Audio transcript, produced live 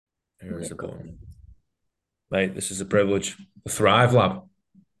Here Yeah, is a cool. button. Mate, this is a privilege. The Thrive Lab.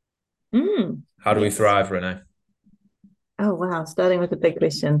 How do we Yes. thrive, Renee? Oh, wow. Starting with a big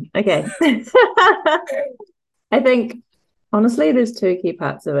question. Okay. I think honestly, there's two key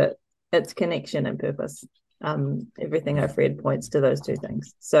parts of it. It's connection and purpose. Everything I've read points to those two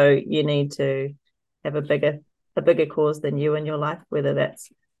things. So you need to have a bigger cause than you in your life, whether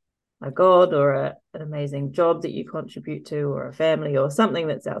that's a god or an amazing job that you contribute to, or a family, or something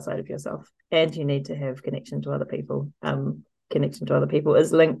that's outside of yourself. And you need to have connection to other people. Connection to other people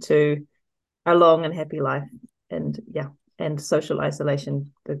is linked to a long and happy life. And yeah, and social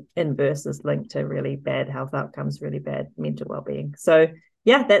isolation, the inverse, is linked to really bad health outcomes, really bad mental well-being. So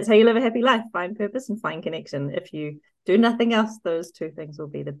yeah, that's how you live a happy life: find purpose and find connection. If you do nothing else, those two things will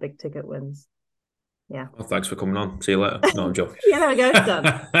be the big ticket wins. Yeah. Well, thanks for coming on. See you later. No, I'm joking. Yeah, there we go, done.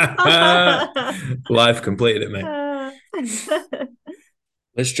 Life completed it, mate.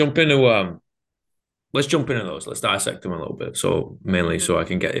 Let's jump into those. Let's dissect them a little bit. So mainly so I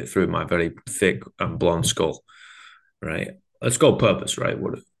can get it through my very thick and blonde skull. Right. Let's go purpose, right?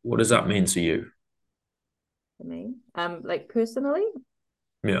 What does that mean to you? For me, like personally,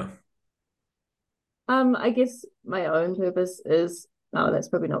 Yeah. I guess my own purpose is, oh, that's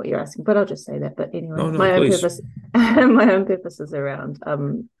probably not what you're asking, but I'll just say that. But anyway, No, no, my own please. purpose, my own purpose is around,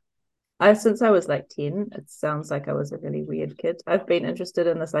 I since I was like 10, it sounds like I was a really weird kid. I've been interested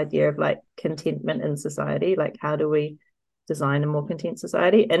in this idea of like contentment in society. Like, how do we design a more content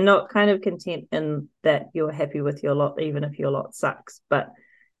society? And not kind of content in that you're happy with your lot, even if your lot sucks, but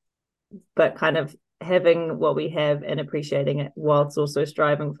kind of having what we have and appreciating it, whilst also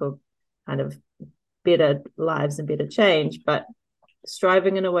striving for kind of better lives and better change, but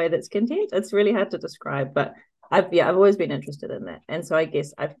striving in a way that's content. It's really hard to describe, but I've always been interested in that. And so I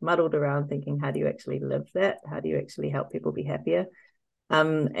guess I've muddled around thinking, how do you actually live that? How do you actually help people be happier?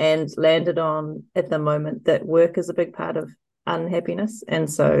 And landed on at the moment that work is a big part of unhappiness. And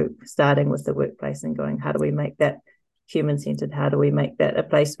so starting with the workplace and going, how do we make that human centered? How do we make that a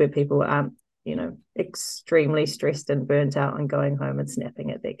place where people aren't, extremely stressed and burnt out and going home and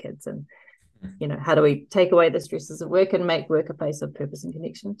snapping at their kids? And how do we take away the stresses of work and make work a place of purpose and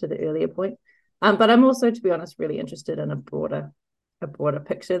connection, to the earlier point? But I'm also, to be honest, really interested in a broader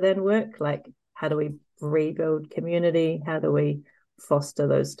picture than work. Like, how do we rebuild community? How do we foster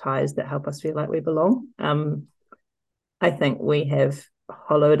those ties that help us feel like we belong? I think we have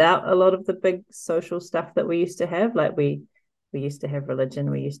hollowed out a lot of the big social stuff that we used to have. Like, we used to have religion,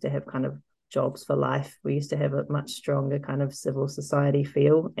 we used to have kind of jobs for life, we used to have a much stronger kind of civil society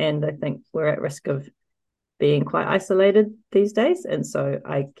feel. And I think we're at risk of being quite isolated these days. And so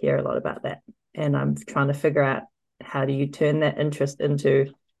I care a lot about that. And I'm trying to figure out, how do you turn that interest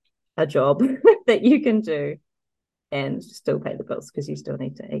into a job that you can do and still pay the bills, because you still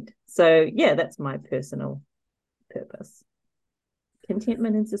need to eat. So yeah, that's my personal purpose: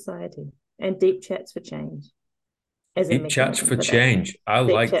 contentment in society and deep chats for change as a Deep chats mechanism for for that. change. I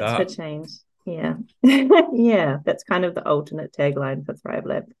Deep like chats for that. change. Yeah. Yeah, that's kind of the alternate tagline for Thrive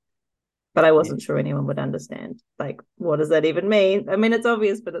Lab. But I wasn't sure anyone would understand. Like, what does that even mean? I mean, it's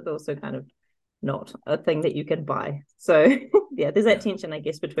obvious, but it's also kind of not a thing that you can buy. So yeah, there's that Yeah, tension, I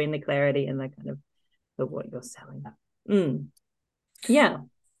guess, between the clarity and the kind of what you're selling. Yeah,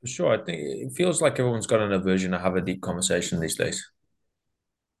 for sure. I think it feels like everyone's got an aversion to have a deep conversation these days.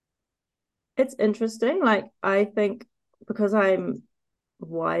 it's interesting. Like, I think because I'm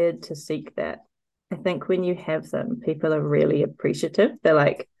wired to seek that, I think when you have them, people are really appreciative. They're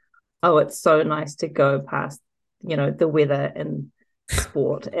like, oh, it's so nice to go past, the weather and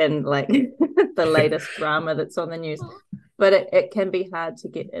sport and like the latest drama that's on the news. But it can be hard to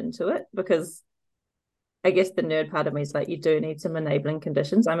get into it, because I guess the nerd part of me is like, you do need some enabling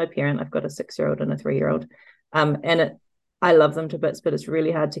conditions. I'm a parent. I've got a 6-year-old and a 3-year-old. And I love them to bits, but it's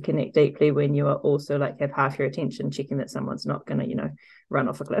really hard to connect deeply when you are also like have half your attention checking that someone's not going to, run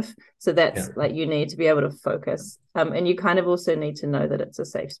off a cliff. So Yeah. that's like, you need to be able to focus. And you kind of also need to know that it's a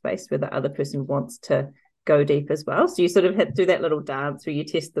safe space where the other person wants to go deep as well. So you sort of have to do that little dance where you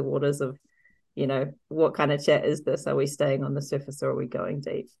test the waters of, what kind of chat is this? Are we staying on the surface or are we going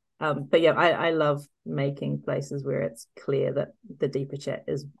deep? But yeah, I love making places where it's clear that the deeper chat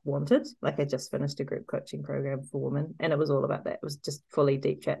is wanted. Like, I just finished a group coaching program for women, and it was all about that. It was just fully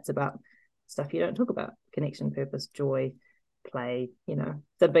deep chats about stuff you don't talk about: connection, purpose, joy, play,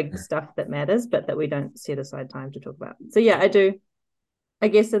 the big stuff that matters, but that we don't set aside time to talk about. So yeah, I do. I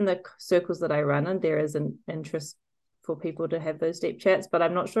guess in the circles that I run in, there is an interest for people to have those deep chats, but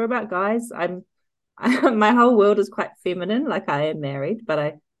I'm not sure about guys. My whole world is quite feminine. Like, I am married,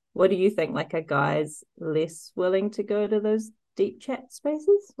 but what do you think? Like, a guy's less willing to go to those deep chat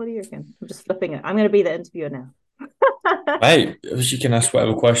spaces? What do you reckon? I'm just flipping it. I'm going to be the interviewer now. Mate, you can ask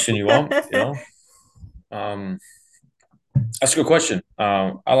whatever question you want, you know. Um, that's a good question.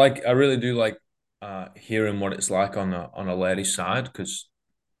 I really do like hearing what it's like on a lady's side because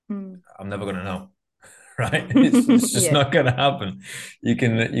Mm. I'm never gonna know, right? It's just Yeah. not gonna happen. You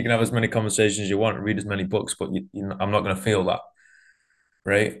can have as many conversations as you want, read as many books, but I'm not gonna feel that,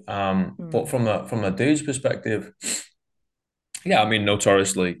 right? But Mm. from a dude's perspective, yeah, I mean,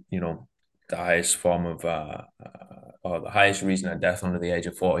 notoriously, the highest form of or the highest reason of death under the age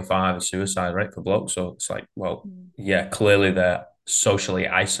of 45 is suicide, right, for blokes. So it's like, well, Mm. yeah, clearly they're socially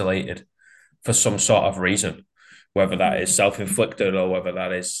isolated for some sort of reason, whether that is Mm. self-inflicted or whether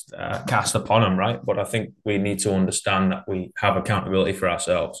that is cast upon them, right? But I think we need to understand that we have accountability for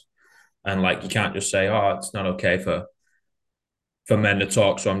ourselves, and like you can't just say, "Oh, it's not okay for men to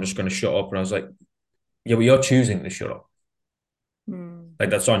talk, so I'm just going to shut up." And I was like, "Yeah, well, you're choosing to shut up. Mm.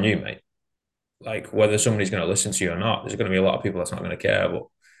 Like that's on you, mate. Like whether somebody's going to listen to you or not, there's going to be a lot of people that's not going to care, but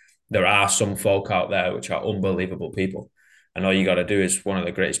there are some folk out there which are unbelievable people. And all you got to do is one of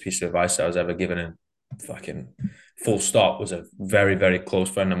the greatest pieces of advice I was ever given in fucking full stop was a very, very close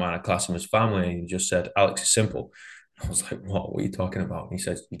friend of mine, a class in his family. And he just said, Alex, it's simple. I was like, what are you talking about? And he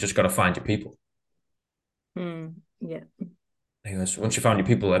says, you just got to find your people. Mm. Yeah. And he goes, once you find your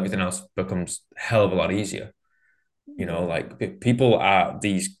people, everything else becomes a hell of a lot easier. Yeah. Like people are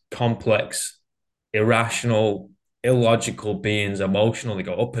these complex, irrational, illogical beings, emotional. They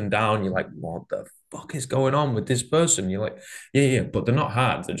go up and down. You're like, what the fuck is going on with this person? You're like, yeah, yeah, but they're not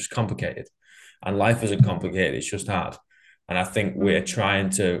hard. They're just complicated. And life isn't complicated. It's just hard. And I think we're Mm. trying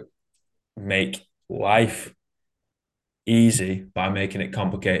to make life easy by making it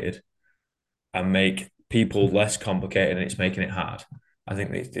complicated and make people less complicated and it's making it hard. I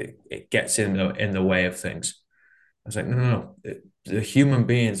think it gets in the way of things. I was like, no, no, no. The human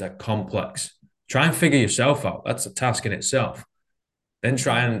beings are complex. Try and figure yourself out. That's a task in itself. Then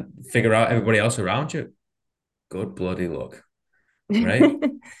try Mm. and figure out everybody else around you. Good bloody luck, right?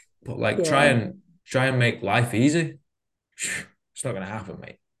 But like, Yeah. try and make life easy. It's not gonna happen,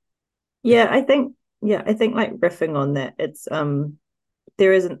 mate. Yeah, I think like riffing on that, it's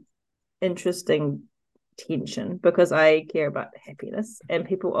there is an interesting tension because I care about happiness and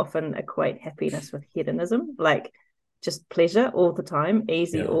people often equate happiness with hedonism, like just pleasure all the time,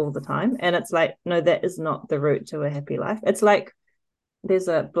 easy Yeah, all the time. And it's like, no, that is not the route to a happy life. It's like there's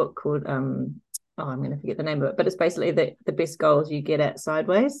a book called oh, I'm going to forget the name of it, but it's basically the best goals you get at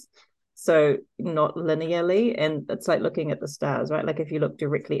sideways, so not linearly. And it's like looking at the stars, right? Like if you look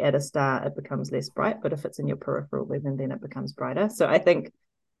directly at a star it becomes less bright, but if it's in your peripheral vision then it becomes brighter. So I think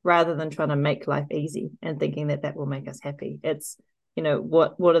rather than trying to make life easy and thinking that that will make us happy, it's,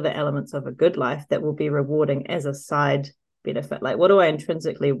 what are the elements of a good life that will be rewarding as a side benefit? Like what do I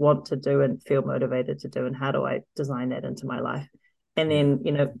intrinsically want to do and feel motivated to do, and how do I design that into my life? And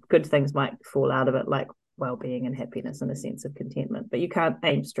yeah, then, good things might fall out of it, like well-being and happiness and a sense of contentment, but you can't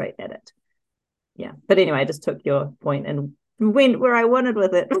aim straight at it. Yeah, but anyway, I just took your point and went where I wanted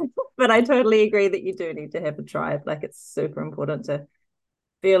with it. But I totally agree that you do need to have a tribe. Like it's super important to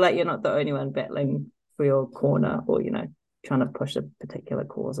feel like you're not the only one battling for your corner, or trying to push a particular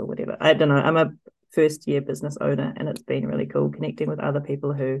cause or whatever. I don't know, I'm a first year business owner and it's been really cool connecting with other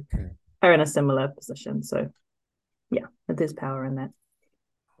people who are in a similar position. So yeah, there's power in that.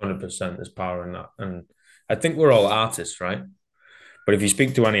 100%. There's power in that, and I think we're all artists, right? But if you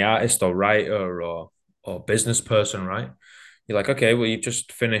speak to any artist or writer or business person, right? You're like, okay, well, you've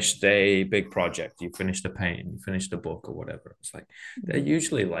just finished a big project. You finished a painting, you finished a book or whatever. It's like they're Mm.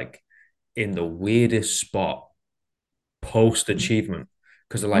 usually like in the weirdest spot post achievement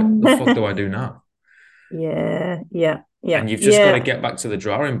because they're like, what the fuck do I do now? Yeah, yeah, yeah, And you've just got to yeah. get back to the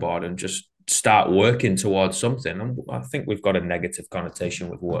drawing board and just start working towards something. And I think we've got a negative connotation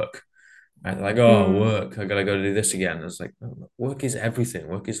with work. Right? Like, oh, Mm, work, I gotta go do this again. It's like work is everything.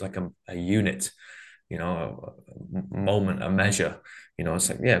 Work is like a unit, a moment, a measure. It's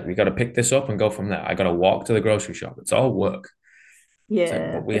like, yeah, we got to pick this up and go from there. I got to walk to the grocery shop. It's all work. It's like,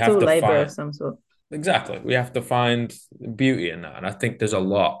 yeah, but we it's have all to labor of find some sort. exactly. We have to find beauty in that, and I think there's a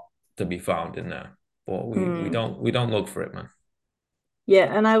lot to be found in there. But we Mm. don't look for it, man.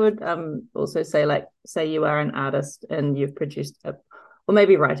 Yeah, and I would also say, like, say you are an artist and you've produced or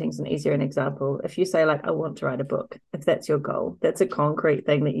maybe writing's an easier an example. If you say like, I want to write a book, if that's your goal, that's a concrete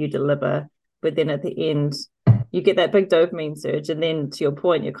thing that you deliver. But then at the end, you get that big dopamine surge, and then to your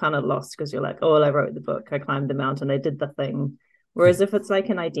point, you're kind of lost because you're like, oh, well, I wrote the book, I climbed the mountain, I did the thing. Whereas if it's like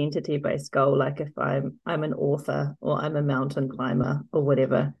an identity based goal, like if I'm an author or I'm a mountain climber or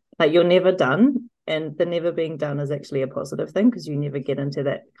whatever, like you're never done, And the never being done is actually a positive thing because you never get into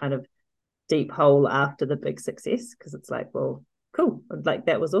that kind of deep hole after the big success because it's like, well, cool, like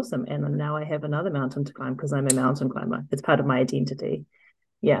that was awesome. And now I have another mountain to climb because I'm a mountain climber. It's part of my identity.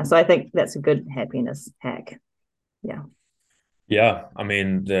 Yeah. So I think that's a good happiness hack. Yeah. Yeah, I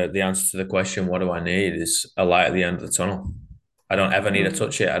mean the answer to the question, what do I need, is a light at the end of the tunnel. I don't ever need to Mm,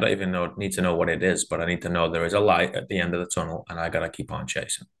 touch it. I don't even need to know what it is, but I need to know there is a light at the end of the tunnel and I gotta keep on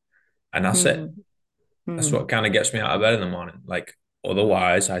chasing. And that's it. mm, That's mm, what kind of gets me out of bed in the morning. Like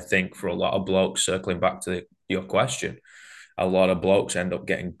otherwise, I think for a lot of blokes, circling back to your question, a lot of blokes end up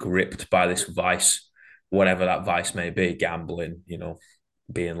getting gripped by this vice, whatever that vice may be, gambling,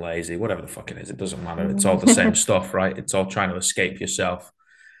 being lazy, whatever the fuck it is. It doesn't matter. It's all the same mm, stuff, right? It's all trying to escape yourself,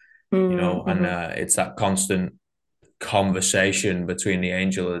 mm, and mm, it's that constant conversation between the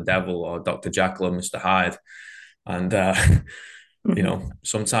angel and the devil, or Dr. Jekyll and Mr. Hyde. And mm,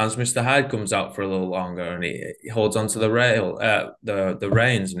 sometimes Mr. Hyde comes out for a little longer and he holds onto the rail, the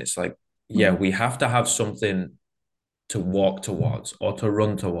reins, and it's like, yeah, mm, we have to have something to walk towards or to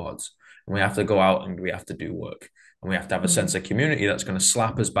run towards, and we have to go out and we have to do work, and we have to have a sense mm, of community that's going to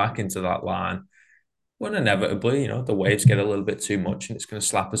slap us back into that line when inevitably, the waves get a little bit too much and it's going to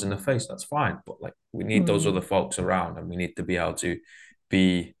slap us in the face. That's fine, but like we need those other mm, folks around, and we need to be able to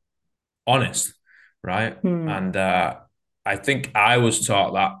be honest, right? mm, And I think I was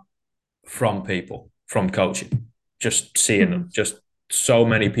taught that from people, from coaching, just seeing them, mm, just so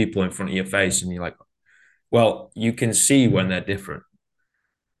many people in front of your face, and you're like, well, you can see when they're different.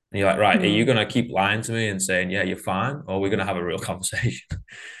 And you're like, right, are you mm, going to keep lying to me and saying, yeah, you're fine? Or are we going to have a real conversation?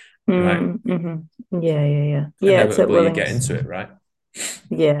 Right. mm, yeah, yeah, yeah. Yeah, it's that Inevitably, you get willingness. into it, right?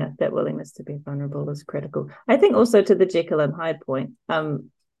 Yeah, that willingness to be vulnerable is critical. I think also to the Jekyll and Hyde point,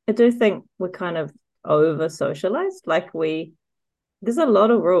 I do think we're kind of over socialized. Like there's a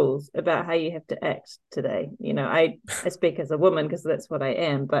lot of rules about how you have to act today. I speak as a woman because that's what I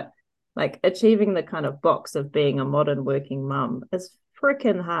am, but like achieving the kind of box of being a modern working mum is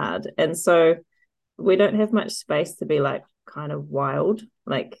freaking hard. And so we don't have much space to be like kind of wild,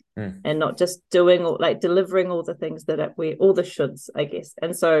 like, Mm, and not just doing all like delivering all the things that we all the shoulds, I guess.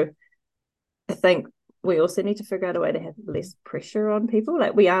 And so I think we also need to figure out a way to have less pressure on people.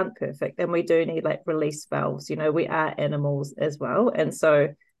 Like we aren't perfect and we do need like release valves. We are animals as well. And so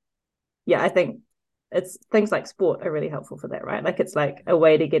yeah, I think it's things like sport are really helpful for that, right? Like it's like a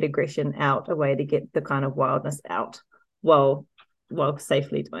way to get aggression out, a way to get the kind of wildness out while while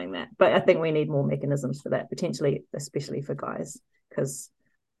safely doing that. But I think we need more mechanisms for that, potentially, especially for guys, because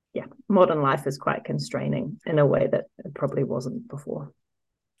yeah, modern life is quite constraining in a way that it probably wasn't before.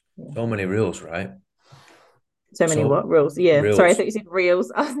 Yeah. so many rules, right? So many So what rules? Yeah. Sorry, I reels. thought you said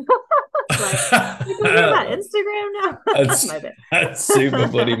reels. I was like, we're talking about Instagram now. That's My bad. that's super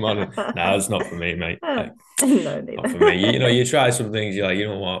bloody modern. No, it's not for me, mate. Like, No, not for me. You, neither. you try some things, you're like, you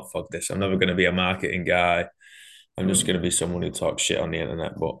know what, fuck this. I'm never going to be a marketing guy. I'm just going Mm, to be someone who talks shit on the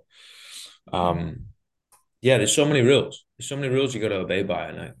internet. But mm, yeah, there's so many rules. There's so many rules you got to obey by,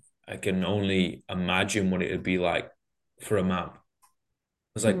 and I can only imagine what it would be like for a man. I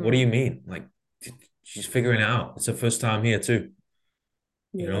was like, what do you mm. mean? Like, she's figuring it out. It's her first time here too.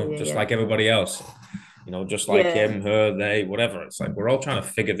 Yeah, yeah, Just yeah. like everybody else. Just like Yeah, him, her, they, whatever. It's like we're all trying to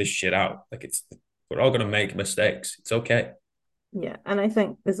figure this shit out. Like we're all gonna make mistakes. It's okay. yeah. And I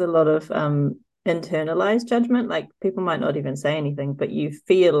think there's a lot of internalized judgment. Like people might not even say anything, but you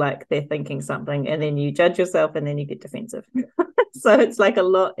feel like they're thinking something, and then you judge yourself, and then you get defensive. So it's like a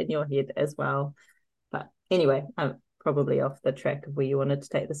lot in your head as well. But anyway, I'm probably off the track of where you wanted to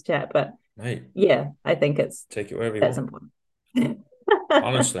take this chat. But Mate, yeah, I think take it wherever you that's want. important.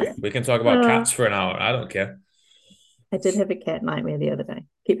 Honestly, we can talk about uh, cats for an hour. I don't care. I did have a cat nightmare the other day.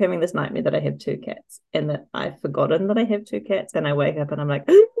 Keep having this nightmare that I have two cats and that I've forgotten that I have two cats. And I wake up and I'm like,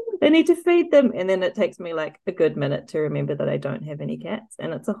 I need to feed them. And then it takes me like a good minute to remember that I don't have any cats.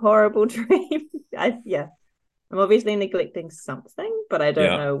 And it's a horrible dream. Yeah, I'm obviously neglecting something, but I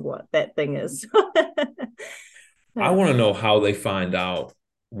don't Yeah. know what that thing is. I uh, want to know how they find out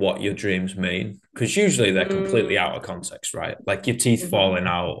what your dreams mean, because usually they're completely mm, out of context, right? Like your teeth mm-hmm, falling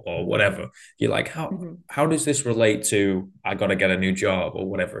out or whatever. You're like, how mm-hmm. how does this relate to I got to get a new job or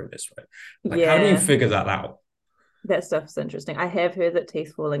whatever it is, right? Like, how do you Yeah, figure that out? that stuff's interesting. I have heard that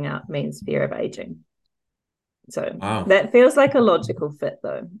teeth falling out means fear of aging. So Wow, that feels like a logical fit,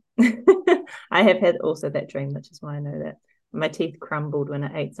 though. I have had also that dream, which is why I know that my teeth crumbled when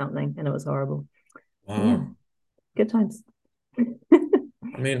I ate something, and it was horrible. Yeah, wow. good times.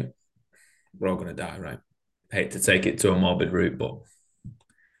 I mean, we're all gonna die, right? Hate to take it to a morbid route, but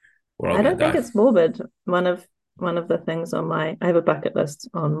we're all I gonna don't think die. it's morbid. One of one of the things on I have a bucket list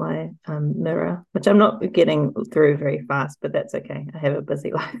on my mirror, which I'm not getting through very fast, but that's okay. I have a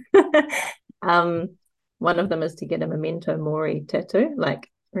busy life. um, one of them is to get a memento mori tattoo, like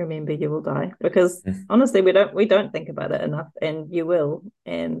remember you will die, because Mm. honestly, we don't think about it enough, and you will,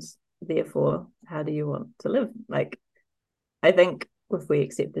 and therefore, how do you want to live? Like, I think if we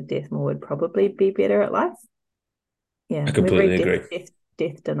accepted death more, we'd probably be better at life. I Yeah, we're very completely agree.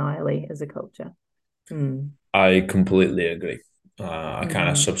 death denially as a culture. Mm. I completely agree. I kind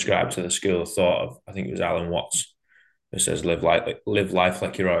of Mm-hmm. subscribe to the school of thought of, I think it was Alan Watts, who says live life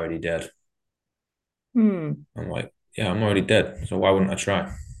like you're already dead. Mm. I'm like, yeah, I'm already dead, so why wouldn't I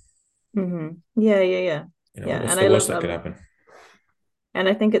try? Mm-hmm. Yeah, yeah, yeah. Yeah. What's And the I worst love that could happen? and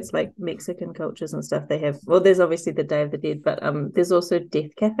I think it's like Mexican cultures and stuff they have. Well, there's obviously the Day of the Dead, but there's also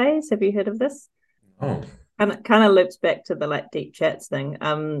death cafes. Have you heard of this? Oh, And it kind of loops back to the like deep chats thing.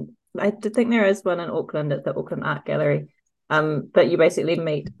 I did think there is one in Auckland at the Auckland Art Gallery. But you basically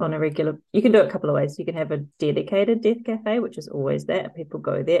meet on a regular. You can do it a couple of ways. You can have a dedicated death cafe, which is always that people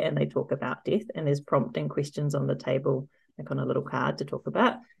go there and they talk about death, and there's prompting questions on the table, like on a little card to talk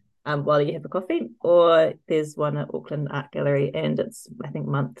about. While you have a coffee, or there's one at Auckland Art Gallery, and it's I think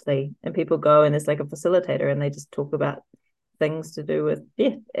monthly, and people go and there's like a facilitator, and they just talk about things to do with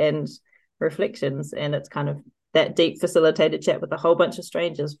death and reflections, and it's kind of that deep facilitated chat with a whole bunch of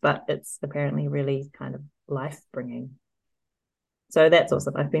strangers, but it's apparently really kind of life bringing. So that's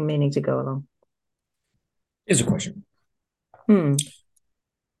awesome. I've been meaning to go along. here's a question. Hmm.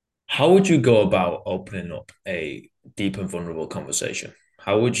 How would you go about opening up a deep and vulnerable conversation?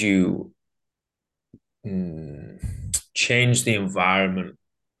 How would you change the environment,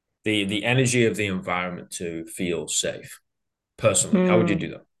 the energy of the environment to feel safe? Personally, how would you Hmm. do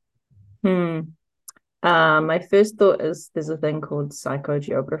that? Hmm. My first thought is there's a thing called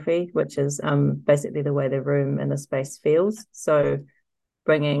psychogeography, which is basically the way the room and the space feels. So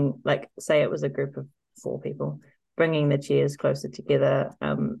bringing, like, say it was a group of four people, bringing the chairs closer together,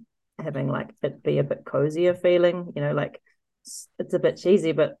 having like it be a bit cozier feeling, like it's a bit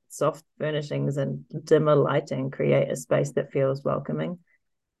cheesy, but soft furnishings and dimmer lighting create a space that feels welcoming.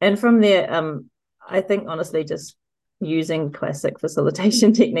 And from there, I think honestly, just using classic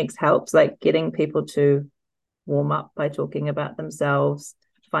facilitation techniques helps, like getting people to warm up by talking about themselves,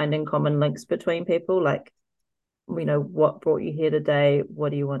 finding common links between people, like, what brought you here today? What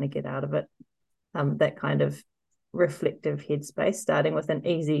do you want to get out of it? That kind of reflective headspace, starting with an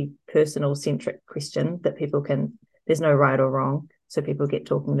easy, personal centric question that people can, there's no right or wrong. So people get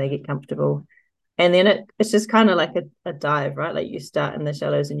talking, they get comfortable. And then it's just kind of like a dive, right? Like you start in the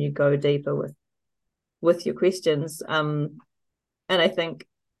shallows and you go deeper with your questions. And I think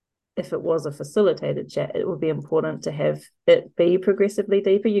if it was a facilitated chat, it would be important to have it be progressively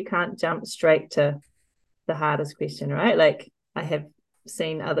deeper. You can't jump straight to the hardest question, right? Like I have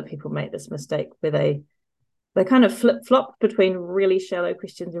seen other people make this mistake where they kind of flip flop between really shallow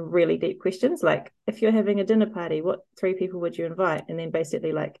questions and really deep questions. Like if you're having a dinner party, what three people would you invite? And then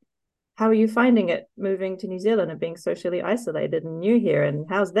basically like, how are you finding it moving to New Zealand and being socially isolated and new here? And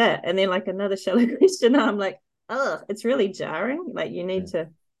how's that? And then like another shallow question. I'm like, oh, it's really jarring. Like it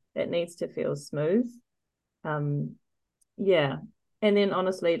needs to feel smooth. Um, yeah. And then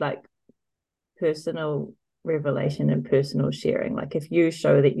honestly, like personal revelation and personal sharing. Like if you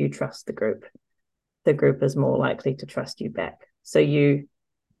show that you trust the group is more likely to trust you back. So you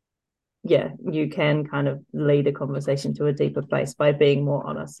can kind of lead a conversation to a deeper place by being more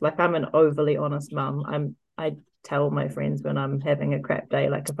honest. Like I'm an overly honest mum. I tell my friends when I'm having a crap day.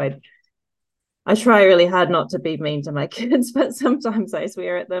 Like if I try really hard not to be mean to my kids, but sometimes I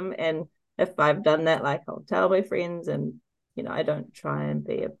swear at them. And if I've done that, like I'll tell my friends, and I don't try and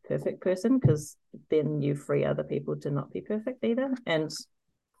be a perfect person because then you free other people to not be perfect either. And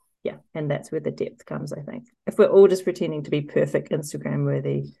yeah, and that's where the depth comes, I think. If we're all just pretending to be perfect Instagram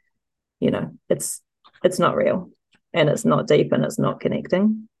worthy, it's not real, and it's not deep, and it's not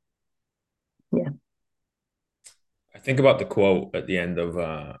connecting. Yeah. I think about the quote at the end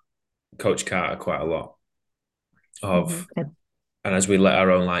of Coach Carter quite a lot of, Mm-hmm. and as we let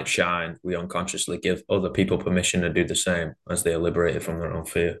our own light shine, we unconsciously give other people permission to do the same as they are liberated from their own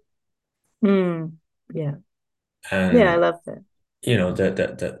fear. Yeah. Yeah, I And love that.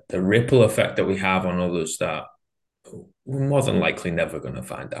 the ripple effect that we have on others that we're more than likely never going to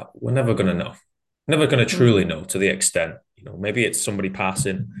find out. We're never going to know. Never going to truly Mm-hmm. know to the extent. Maybe it's somebody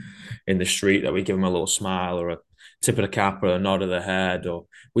passing in the street that we give them a little smile or a tip of the cap or a nod of the head, or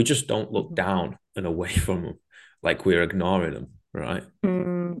we just don't look Mm-hmm. down and away from them like we're ignoring them, right?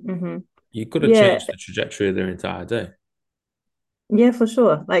 Mm-hmm. You could have Yeah, changed the trajectory of their entire day. Yeah, for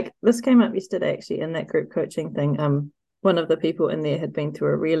sure. Like this came up yesterday actually in that group coaching thing. One of the people in there had been through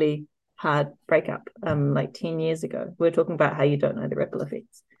a really hard breakup, like 10 years ago. We were talking about how you don't know the ripple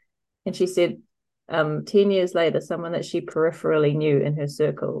effects. And she said, 10 years later, someone that she peripherally knew in her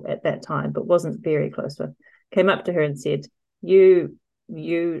circle at that time, but wasn't very close with, came up to her and said, you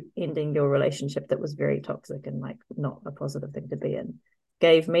ending your relationship that was very toxic and like not a positive thing to be in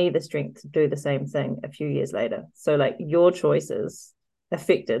gave me the strength to do the same thing a few years later. So like your choices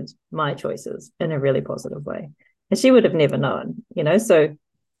affected my choices in a really positive way. And she would have never known, you know. So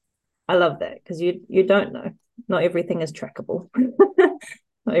I love that because you don't know. Not everything is trackable.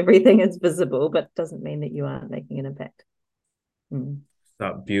 Not everything is visible, but doesn't mean that you aren't making an impact. Mm.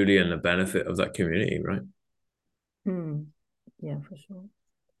 That beauty and the benefit of that community, right? Mm. Yeah, for sure.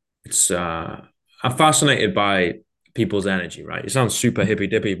 It's I'm fascinated by people's energy, right? It sounds super hippy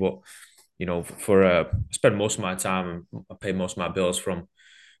dippy, but for I spend most of my time and I pay most of my bills from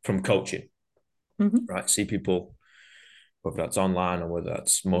coaching, Mm-hmm. right? See people, whether that's online or whether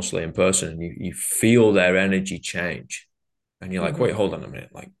that's mostly in person, and you feel their energy change, and you're like, Mm-hmm. wait, hold on a minute,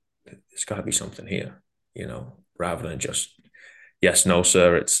 like there's got to be something here, rather than just yes, no,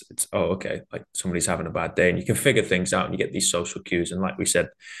 sir. It's oh, okay. Like somebody's having a bad day, and you can figure things out, and you get these social cues. And like we said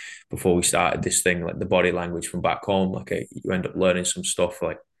before we started this thing, like the body language from back home, like you end up learning some stuff,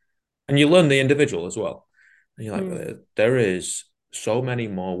 like, and you learn the individual as well. And you're like, Mm. there is so many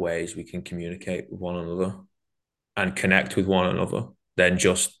more ways we can communicate with one another and connect with one another than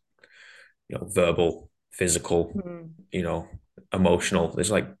just verbal, physical, Mm. you know, emotional.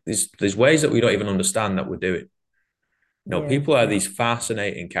 There's ways that we don't even understand that we're doing. Yeah, People are yeah. these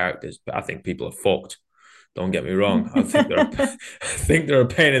fascinating characters, but I think people are fucked. Don't get me wrong. I think they're I think they're a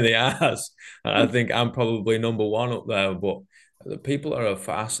pain in the ass. And I think I'm probably number one up there. But the people are a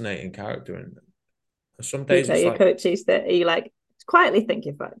fascinating character, and some Do you days tell it's your like, coaches that you like quietly think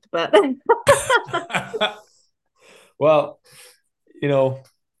you're fucked, but well, you know,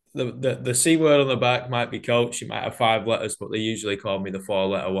 the C word on the back might be coach. She might have 5 letters, but they usually call me the 4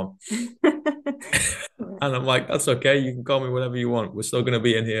 letter one. And I'm like, that's okay. You can call me whatever you want. We're still going to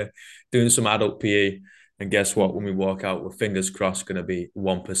be in here doing some adult PE. And guess what? When we mm, walk out, we're fingers crossed going to be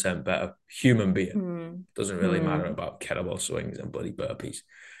 1% better human being. mm, Doesn't really matter mm, about kettlebell swings and bloody burpees.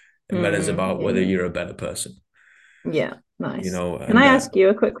 It matters about whether yeah, you're a better person, yeah, nice. Can and I ask you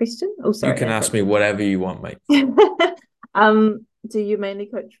a quick question? Oh, you sorry, I can ask me interrupted. whatever you want, mate. Do you mainly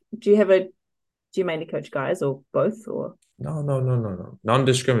coach? Do you mainly coach guys or both or No, no, no, no, no.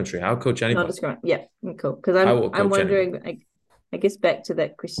 Non-discriminatory. I'll coach anybody. non-discriminate? Yeah, cool. Because I I'm will I'm coach anybody. wondering, I guess back to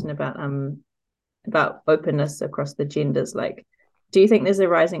that question about openness across the genders, like do you think there's a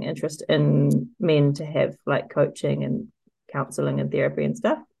rising interest in men to have like coaching and counseling and therapy and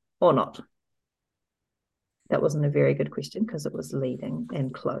stuff or not? That wasn't a very good question because it was leading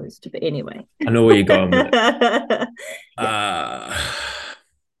and closed, but anyway. I know where you're going with it. Yeah. Uh,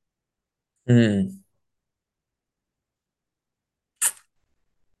 hmm,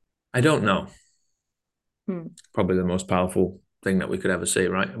 I don't know. Hmm. Probably the most powerful thing that we could ever see,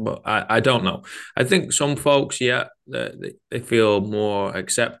 right? But I don't know. I think some folks, yeah, they feel more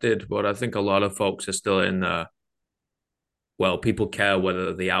accepted, but I think a lot of folks are still in well, people care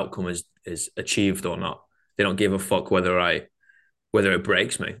whether the outcome is achieved or not. They don't give a fuck whether it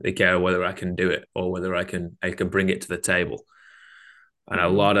breaks me. They care whether I can do it or whether I can bring it to the table. And a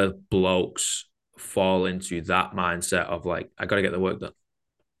Mm. lot of blokes fall into that mindset of like, I got to get the work done.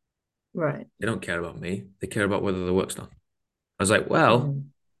 Right. They don't care about me. They care about whether the work's done. I was like, well, Mm.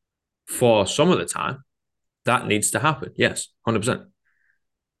 for some of the time, that needs to happen. Yes, 100%.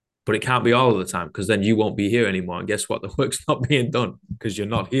 But it can't be all of the time because then you won't be here anymore. And guess what? The work's not being done because you're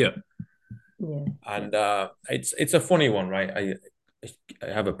not here. Yeah. Yeah. And it's a funny one, right? I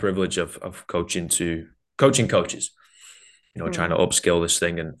have a privilege of coaching coaches, trying to Mm. upskill this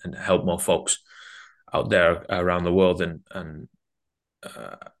thing and help more folks out there around the world. And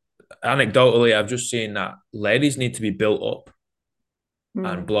uh, anecdotally, I've just seen that ladies need to be built up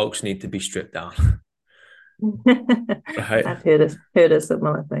and Mm. blokes need to be stripped down, right? I've heard a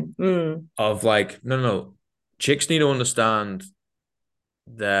similar thing. Mm. Of like, no, no, chicks need to understand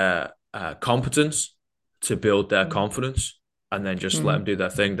their competence to build their Mm. confidence, and then just let them Mm. do their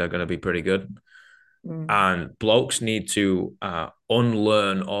thing. They're going to be pretty good. Mm. And blokes need to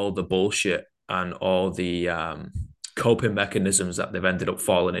unlearn all the bullshit and all the coping mechanisms that they've ended up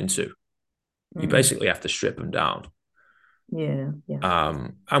falling into. You Mm. basically have to strip them down. Yeah. Yeah.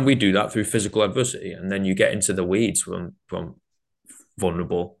 And we do that through physical adversity. And then you get into the weeds from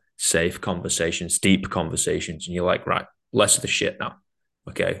vulnerable, safe conversations, deep conversations. And you're like, right, less of the shit now.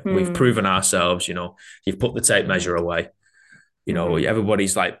 Okay. We've Mm. proven ourselves, you've put the tape measure Mm. away. You know, Mm-hmm.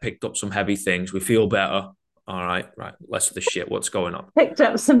 everybody's like picked up some heavy things. We feel better. All right, right. Less of the shit. What's going on? Picked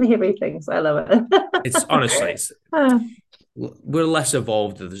up some heavy things. I love It's honestly, it. uh, we're less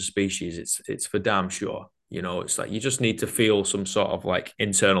evolved as a species. It's for damn sure. You know, it's like you just need to feel some sort of like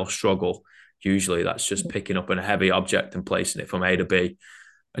internal struggle. Usually, that's just picking up a heavy object and placing it from A to B.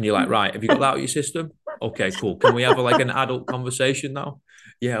 And you're like, right, have you got that out of your system? Okay, cool. Can we have like an adult conversation now?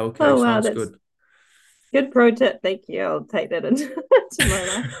 Yeah, okay, oh wow, sounds that's good. good pro tip. Thank you. I'll take that into to my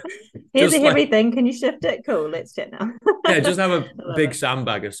life. Here's a Just like, heavy thing. Can you shift it? Cool. Let's chat now. yeah, just have a I love big it.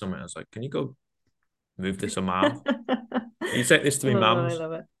 sandbag or something. I was like, can you go move this a mile? Can you take this to me, Oh, I mams?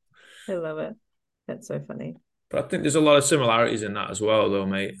 love it. I love it. That's so funny. But I think there's a lot of similarities in that as well, though,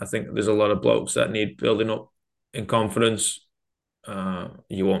 mate. I think there's a lot of blokes that need building up in confidence.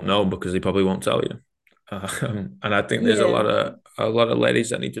 You won't know because they probably won't tell you. And I think there's Yeah. a lot of ladies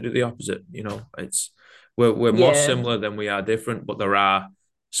that need to do the opposite. You know, it's we're more Yeah. similar than we are different, but there are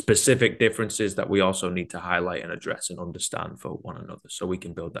specific differences that we also need to highlight and address and understand for one another, so we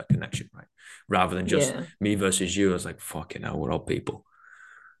can build that connection, right? Rather than just Yeah. me versus you. It's like fucking hell, we're all people.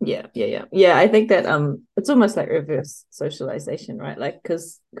 Yeah, yeah, yeah. Yeah, I think that it's almost like reverse socialization, right? Like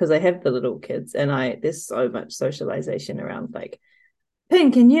because I have the little kids and I there's so much socialization around like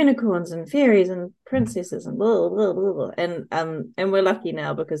pink and unicorns and fairies and princesses and blah blah blah, blah. And we're lucky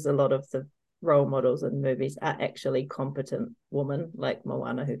now because a lot of the role models in movies are actually competent women like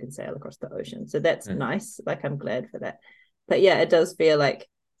Moana who can sail across the ocean. So that's Mm. nice. Like I'm glad for that. But yeah, it does feel like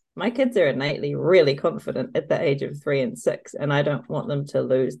my kids are innately really confident at the age of 3 and 6, and I don't want them to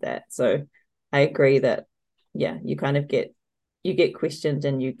lose that. So I agree that yeah, you get questioned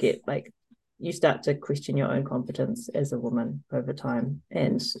and you get like you start to question your own competence as a woman over time.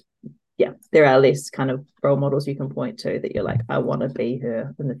 And yeah, there are less kind of role models you can point to that you're like, I want to be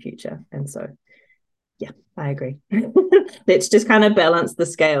her in the future. And so, yeah, I agree. Let's just kind of balance the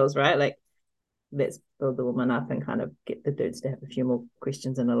scales, right? Like, let's build the woman up and kind of get the dudes to have a few more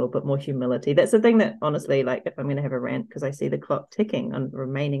questions and a little bit more humility. That's the thing that honestly, like, if I'm going to have a rant, because I see the clock ticking on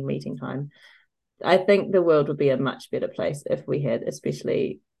remaining meeting time, I think the world would be a much better place if we had,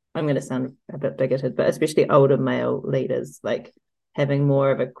 especially, I'm going to sound a bit bigoted, but especially older male leaders, like having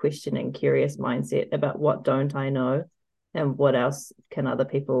more of a questioning, curious mindset about what don't I know and what else can other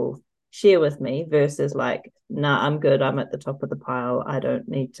people share with me versus like, nah, I'm good. I'm at the top of the pile. I don't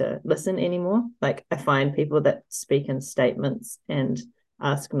need to listen anymore. Like, I find people that speak in statements and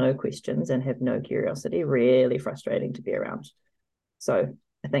ask no questions and have no curiosity really frustrating to be around. So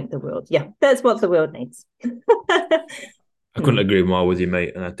I think the world, yeah, that's what the world needs. I couldn't Hmm. agree more with you,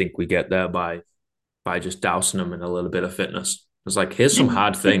 mate. And I think we get there by just dousing them in a little bit of fitness. It's like, here's some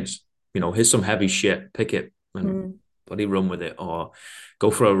hard things. You know, here's some heavy shit. Pick it and Mm, bloody run with it, or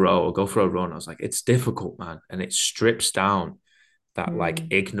go for a row or go for a run. I was like, it's difficult, man. And it strips down that like mm,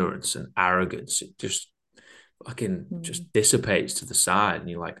 ignorance and arrogance. It just fucking mm, just dissipates to the side. And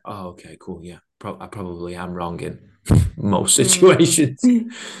you're like, oh, okay, cool. Yeah. I probably am wrong in most mm. situations.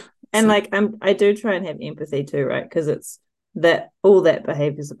 It's And like, like I do try and have empathy too, right? Because it's that all that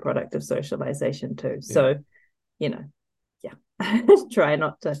behavior is a product of socialization too. yeah. So, you know, yeah. Try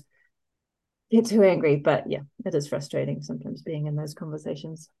not to get too angry, but yeah, it is frustrating sometimes being in those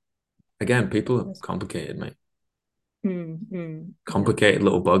conversations. Again, people are complicated, mate. Yeah. Complicated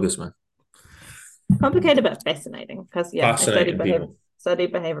little buggers, man. Complicated but fascinating because yeah, I Fascinating people.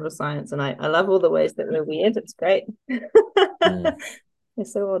 studied behavioral science and I love all the ways that we're weird. It's great. Mm.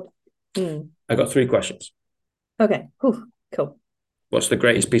 It's so odd. Mm. I got three questions. Okay. Whew. Cool. What's the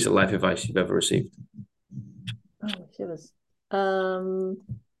greatest piece of life advice you've ever received? Oh, shivers. Um,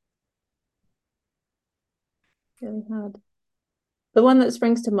 really hard. The one that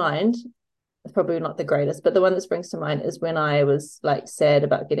springs to mind, probably not the greatest, but the one that springs to mind is when I was like sad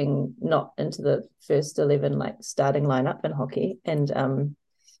about getting not into the first 11 like starting lineup in hockey. And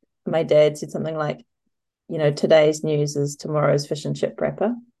my dad said something like, you know, today's news is tomorrow's fish and chip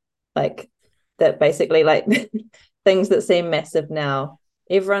wrapper. Like that basically like things that seem massive now,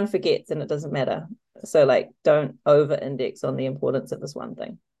 everyone forgets and it doesn't matter. So like don't over index on the importance of this one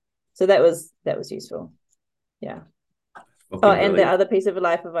thing. So that was useful. Yeah. Oh, Fucking and the brilliant. other piece of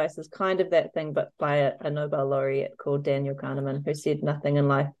life advice is kind of that thing, but by a Nobel laureate called Daniel Kahneman, who said nothing in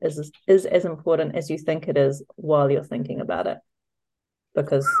life is as important as you think it is while you're thinking about it.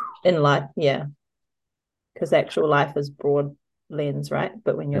 Because in life, yeah, because actual life is broad lens, right?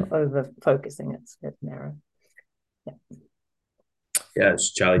 But when you're over focusing, it's narrow. Yeah. Yeah,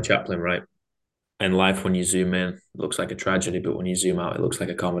 it's Charlie Chaplin, right? In life, when you zoom in, it looks like a tragedy, but when you zoom out, it looks like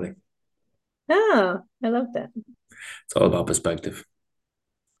a comedy. Oh, I love that. It's all about perspective.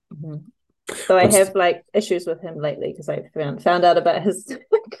 Mm-hmm. So I What's have like issues with him lately because I found out about his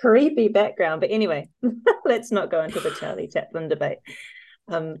creepy background. But anyway, let's not go into the Charlie Chaplin debate.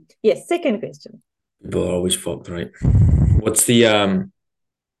 Yes, second question. People are always fucked, right? What's the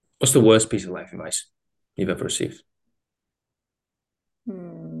what's the worst piece of life advice you've ever received? I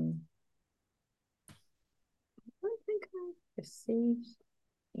don't think I received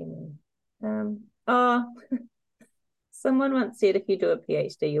any. Oh, someone once said if you do a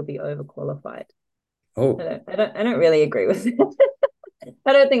PhD, you'll be overqualified. Oh, I don't really agree with it.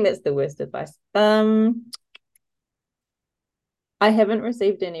 I don't think that's the worst advice. I haven't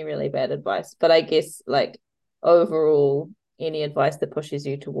received any really bad advice, but I guess like overall, any advice that pushes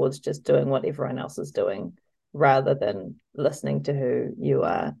you towards just doing what everyone else is doing rather than listening to who you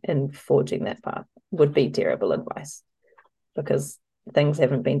are and forging that path would be terrible advice because things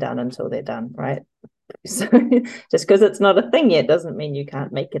haven't been done until they're done, right? So just because it's not a thing yet doesn't mean you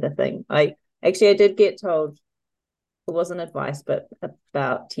can't make it a thing. I did get told it wasn't advice, but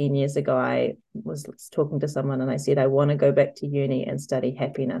about 10 years ago, I was talking to someone and I said, I want to go back to uni and study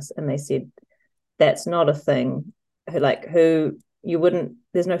happiness. And they said, that's not a thing. Who you wouldn't,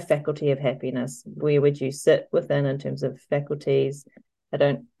 there's no faculty of happiness. Where would you sit within in terms of faculties? I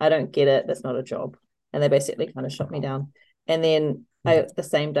don't get it. That's not a job. And they basically kind of shot me down. And then the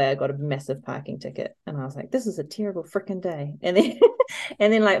same day I got a massive parking ticket and I was like, this is a terrible freaking day. And then,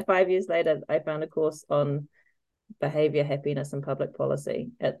 and then like 5 years later, I found a course on behavior, happiness, and public policy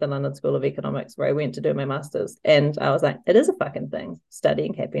at the London School of Economics, where I went to do my master's. And I was like, it is a fucking thing.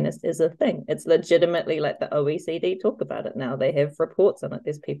 Studying happiness is a thing. It's legitimately like the OECD talk about it now. They have reports on it.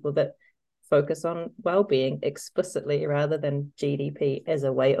 There's people that focus on well-being explicitly rather than GDP as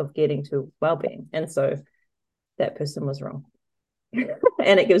a way of getting to well-being. And so that person was wrong.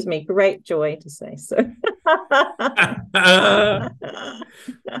 And it gives me great joy to say so.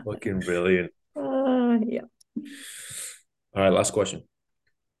 fucking brilliant. Yeah. All right, last question.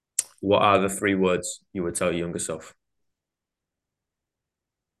 What are the three words you would tell your younger self?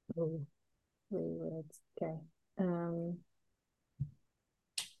 Oh, three words. Okay.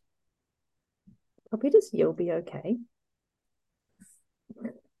 Probably just you'll be okay.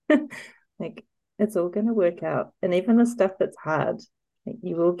 Like it's all gonna work out. And even the stuff that's hard, like,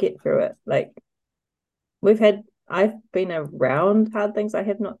 you will get through it. Like I've been around hard things. I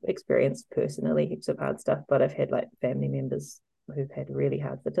have not experienced personally heaps of hard stuff, but I've had like family members who've had really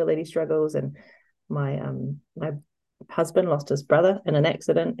hard fertility struggles. And my husband lost his brother in an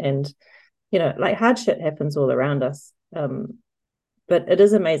accident, and like hard shit happens all around us. But it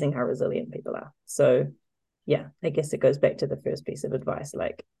is amazing how resilient people are. So yeah, I guess it goes back to the first piece of advice,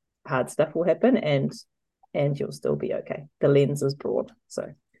 like hard stuff will happen and you'll still be okay. The lens is broad.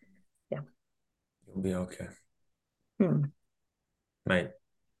 So yeah. You'll be okay. Hmm. Mate,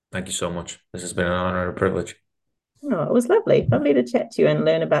 thank you so much. This has been an honor and a privilege. Oh, it was lovely. Lovely to chat to you and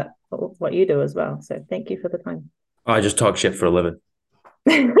learn about what you do as well. So thank you for the time. I just talk shit for a living.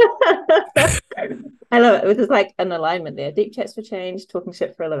 I love it. It was just like an alignment there. Deep chats for change, talking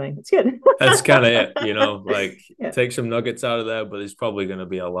shit for a living. It's good. That's kind of it, like Yeah. take some nuggets out of there, but there's probably going to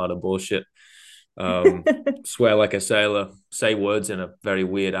be a lot of bullshit. Swear like a sailor, say words in a very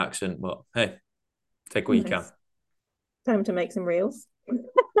weird accent, but hey, take what you can. Nice. Time to make some reels.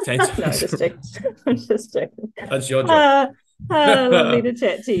 Thanks. No, just joking. I'm just joking. That's your job. Lovely to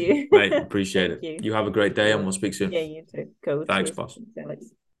chat to you. Mate, appreciate Thank it. you. You have a great day and Cool. we'll speak soon. Yeah, you too. Cool. Thanks, Cheers. boss. Thanks, Alex.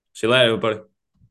 See you later, everybody.